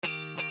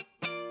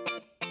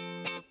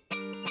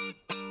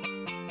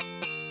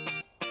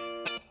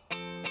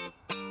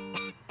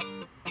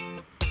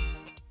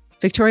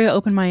Victoria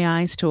opened my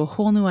eyes to a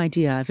whole new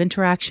idea of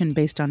interaction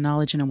based on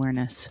knowledge and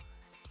awareness.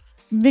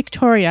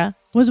 Victoria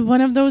was one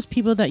of those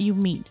people that you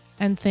meet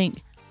and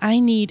think, I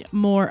need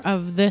more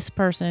of this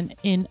person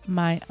in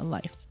my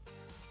life.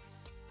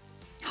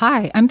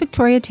 Hi, I'm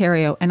Victoria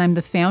Theriault, and I'm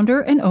the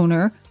founder and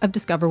owner of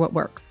Discover What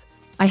Works.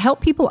 I help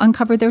people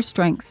uncover their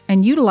strengths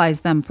and utilize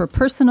them for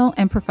personal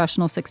and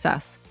professional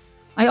success.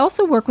 I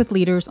also work with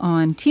leaders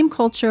on team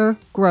culture,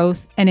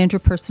 growth, and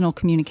interpersonal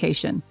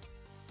communication.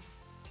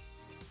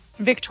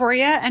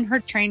 Victoria and her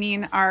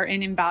training are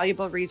an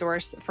invaluable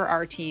resource for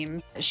our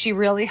team. She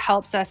really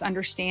helps us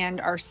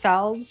understand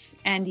ourselves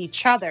and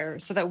each other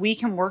so that we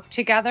can work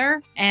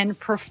together and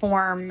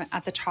perform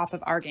at the top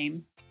of our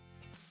game.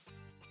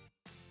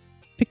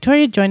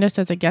 Victoria joined us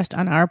as a guest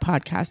on our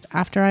podcast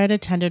after I had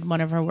attended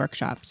one of her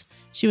workshops.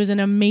 She was an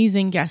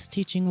amazing guest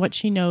teaching what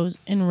she knows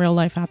in real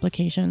life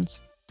applications.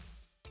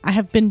 I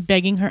have been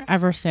begging her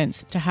ever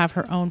since to have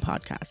her own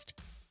podcast.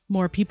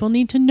 More people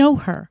need to know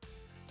her.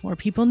 More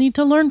people need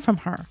to learn from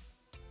her.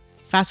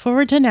 Fast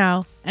forward to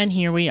now, and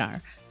here we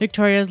are.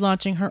 Victoria is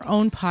launching her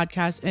own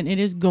podcast, and it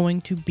is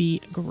going to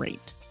be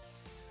great.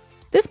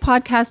 This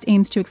podcast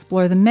aims to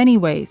explore the many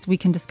ways we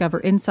can discover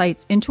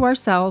insights into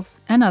ourselves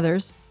and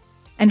others,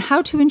 and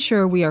how to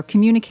ensure we are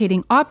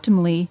communicating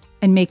optimally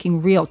and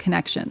making real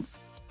connections.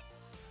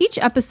 Each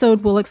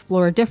episode will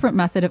explore a different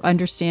method of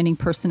understanding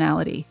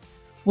personality.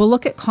 We'll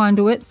look at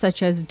conduits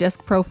such as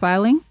DISC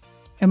profiling,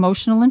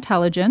 emotional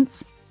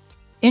intelligence,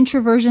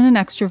 introversion and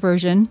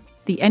extroversion,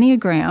 the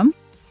Enneagram,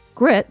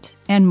 grit,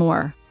 and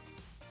more.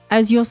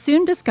 As you'll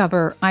soon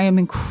discover, I am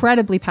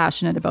incredibly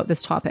passionate about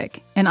this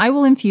topic, and I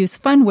will infuse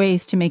fun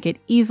ways to make it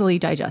easily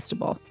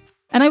digestible.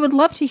 And I would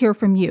love to hear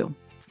from you.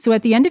 So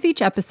at the end of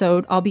each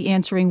episode, I'll be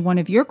answering one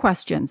of your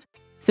questions,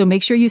 so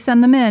make sure you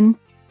send them in.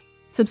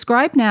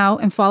 Subscribe now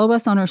and follow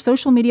us on our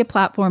social media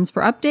platforms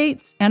for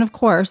updates and, of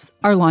course,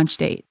 our launch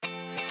date.